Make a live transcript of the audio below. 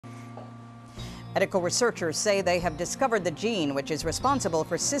Medical researchers say they have discovered the gene which is responsible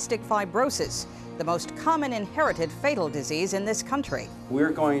for cystic fibrosis, the most common inherited fatal disease in this country.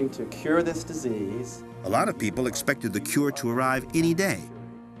 We're going to cure this disease. A lot of people expected the cure to arrive any day.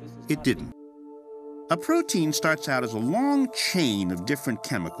 It didn't. A protein starts out as a long chain of different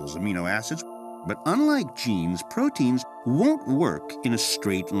chemicals, amino acids, but unlike genes, proteins won't work in a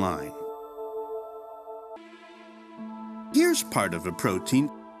straight line. Here's part of a protein.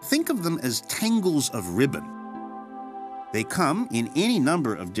 Think of them as tangles of ribbon. They come in any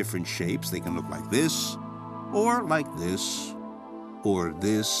number of different shapes. They can look like this, or like this, or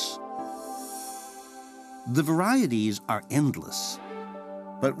this. The varieties are endless.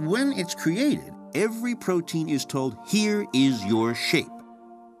 But when it's created, every protein is told, here is your shape.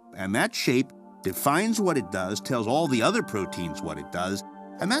 And that shape defines what it does, tells all the other proteins what it does,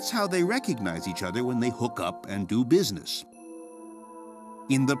 and that's how they recognize each other when they hook up and do business.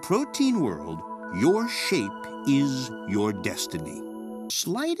 In the protein world, your shape is your destiny.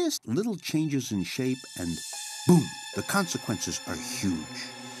 Slightest little changes in shape and boom, the consequences are huge.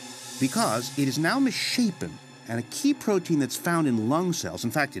 Because it is now misshapen, and a key protein that's found in lung cells,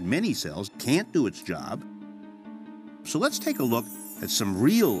 in fact in many cells, can't do its job. So let's take a look at some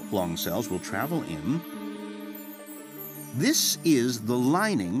real lung cells we'll travel in. This is the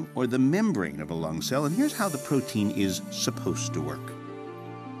lining or the membrane of a lung cell, and here's how the protein is supposed to work.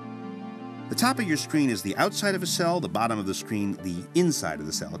 The top of your screen is the outside of a cell, the bottom of the screen, the inside of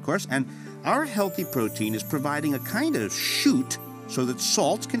the cell, of course, and our healthy protein is providing a kind of chute so that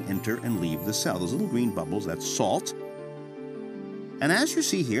salts can enter and leave the cell. Those little green bubbles, that's salt. And as you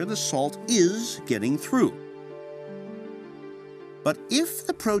see here, the salt is getting through. But if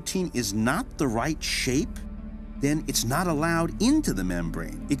the protein is not the right shape, then it's not allowed into the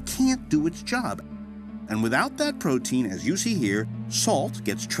membrane. It can't do its job. And without that protein, as you see here, salt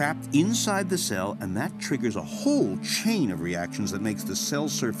gets trapped inside the cell, and that triggers a whole chain of reactions that makes the cell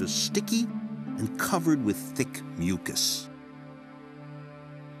surface sticky and covered with thick mucus.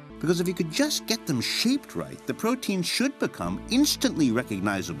 Because if you could just get them shaped right, the protein should become instantly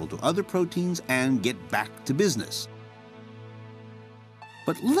recognizable to other proteins and get back to business.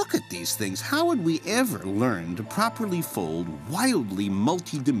 But look at these things. How would we ever learn to properly fold wildly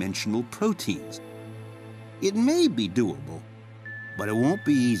multidimensional proteins? It may be doable, but it won't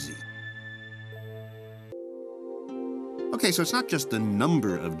be easy. Okay, so it's not just the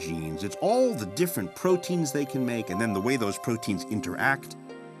number of genes, it's all the different proteins they can make and then the way those proteins interact.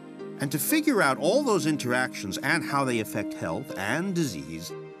 And to figure out all those interactions and how they affect health and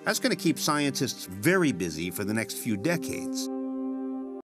disease, that's going to keep scientists very busy for the next few decades.